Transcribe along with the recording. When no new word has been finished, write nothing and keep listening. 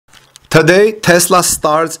Today, Tesla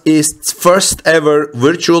starts its first ever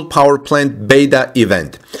virtual power plant beta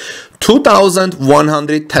event.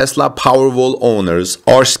 2,100 Tesla Powerwall owners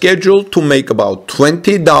are scheduled to make about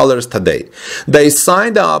 $20 today. They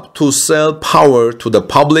signed up to sell power to the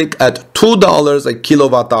public at $2 a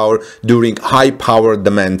kilowatt hour during high power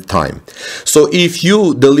demand time. So if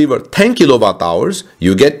you deliver 10 kilowatt hours,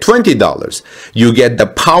 you get $20. You get the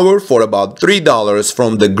power for about $3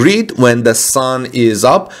 from the grid when the sun is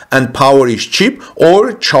up and power is cheap,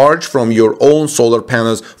 or charge from your own solar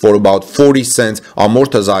panels for about 40 cents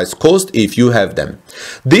amortized cost if you have them.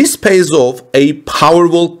 This pays off a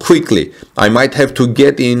Powerwall quickly. I might have to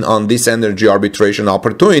get in on this energy arbitration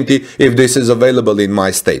opportunity if this is available in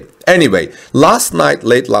my state. Anyway,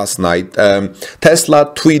 late last night, Tesla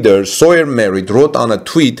tweeter Sawyer Merritt wrote on a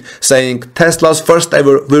tweet saying Tesla's first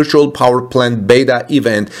ever virtual power plant beta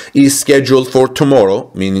event is scheduled for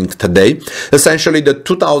tomorrow, meaning today. Essentially, the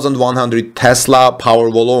 2,100 Tesla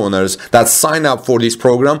Powerwall owners that sign up for this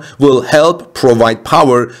program will help provide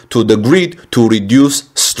power to the grid to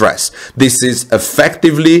reduce stress. This is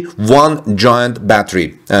effectively one giant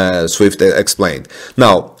battery, Swift explained.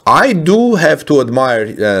 Now, I do have to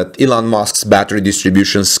admire Elon Musk's battery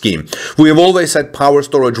distribution scheme. We have always said power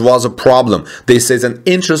storage was a problem. This is an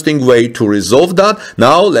interesting way to resolve that.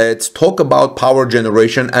 Now let's talk about power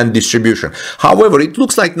generation and distribution. However, it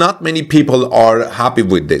looks like not many people are happy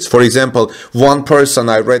with this. For example, one person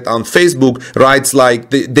I read on Facebook writes like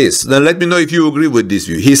this. Then let me know if you agree with this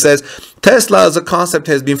view. He says, Tesla as a concept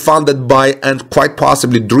has been funded by and quite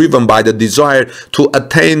possibly driven by the desire to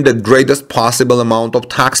attain the greatest possible amount of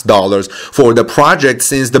tax dollars for the project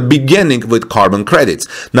since the beginning with carbon credits.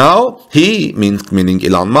 Now he, meaning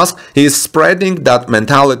Elon Musk, is spreading that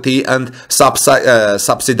mentality and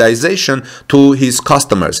subsidization to his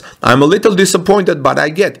customers. I'm a little disappointed, but I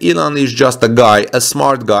get Elon is just a guy, a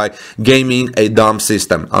smart guy, gaming a dumb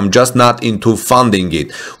system. I'm just not into funding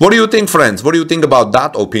it. What do you think, friends? What do you think about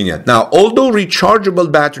that opinion? Now, although rechargeable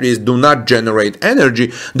batteries do not generate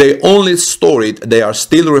energy, they only store it. They are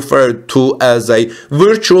still referred to as a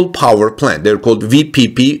virtual power plant. They're called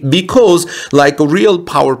VPP because, like a real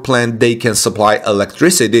power plant, they can supply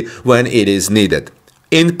electricity when it is needed.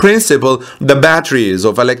 In principle, the batteries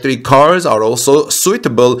of electric cars are also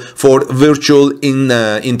suitable for virtual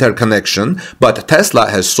interconnection, but Tesla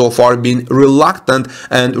has so far been reluctant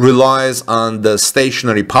and relies on the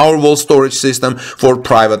stationary Powerwall storage system for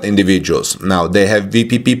private individuals. Now, they have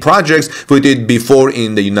VPP projects with it before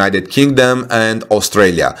in the United Kingdom and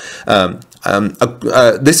Australia.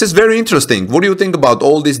 This is very interesting. What do you think about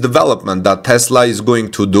all this development that Tesla is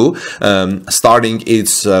going to do, starting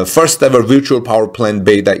its first ever virtual power plant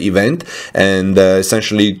beta event, and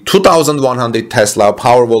essentially 2,100 Tesla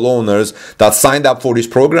Powerwall owners that signed up for this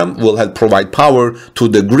program will help provide power to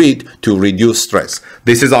the grid to reduce stress.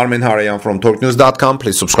 This is Armin Harayan from TalkNews.com.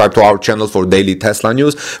 Please subscribe to our channel for daily Tesla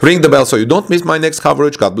news. Ring the bell so you don't miss my next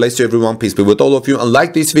coverage. God bless you, everyone. Peace be with all of you. And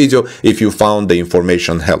like this video if you found the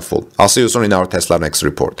information helpful. I'll see you soon in our Tesla Next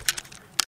report.